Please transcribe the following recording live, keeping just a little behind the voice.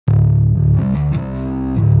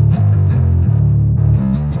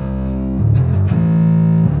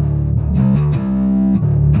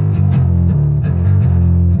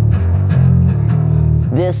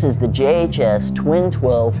This is the JHS Twin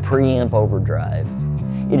 12 preamp overdrive.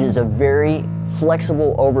 It is a very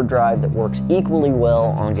flexible overdrive that works equally well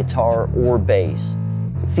on guitar or bass.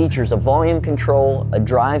 It features a volume control, a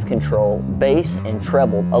drive control, bass and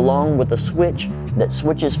treble, along with a switch that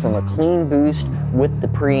switches from a clean boost with the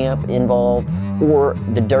preamp involved or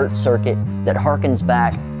the dirt circuit that harkens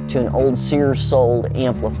back to an old Sears sold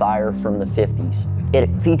amplifier from the 50s.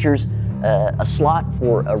 It features a slot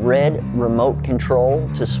for a red remote control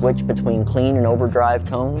to switch between clean and overdrive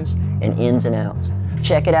tones and ins and outs.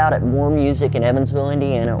 Check it out at More Music in Evansville,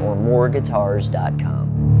 Indiana or moreguitars.com.